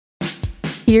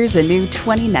Here's a new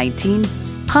 2019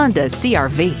 Honda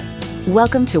CR-V.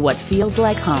 Welcome to what feels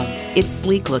like home. It's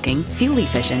sleek-looking,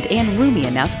 fuel-efficient, and roomy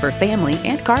enough for family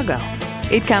and cargo.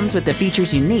 It comes with the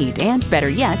features you need and, better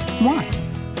yet, want.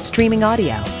 Streaming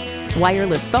audio,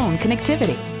 wireless phone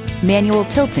connectivity, manual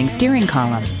tilting steering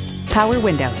column, power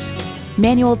windows,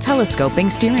 manual telescoping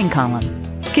steering column,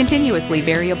 continuously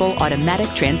variable automatic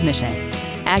transmission,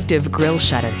 active grille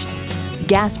shutters,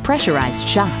 gas pressurized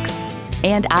shocks,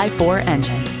 and i4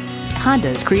 engine.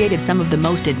 Honda's created some of the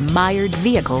most admired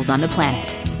vehicles on the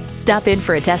planet. Stop in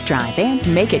for a test drive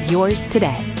and make it yours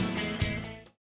today.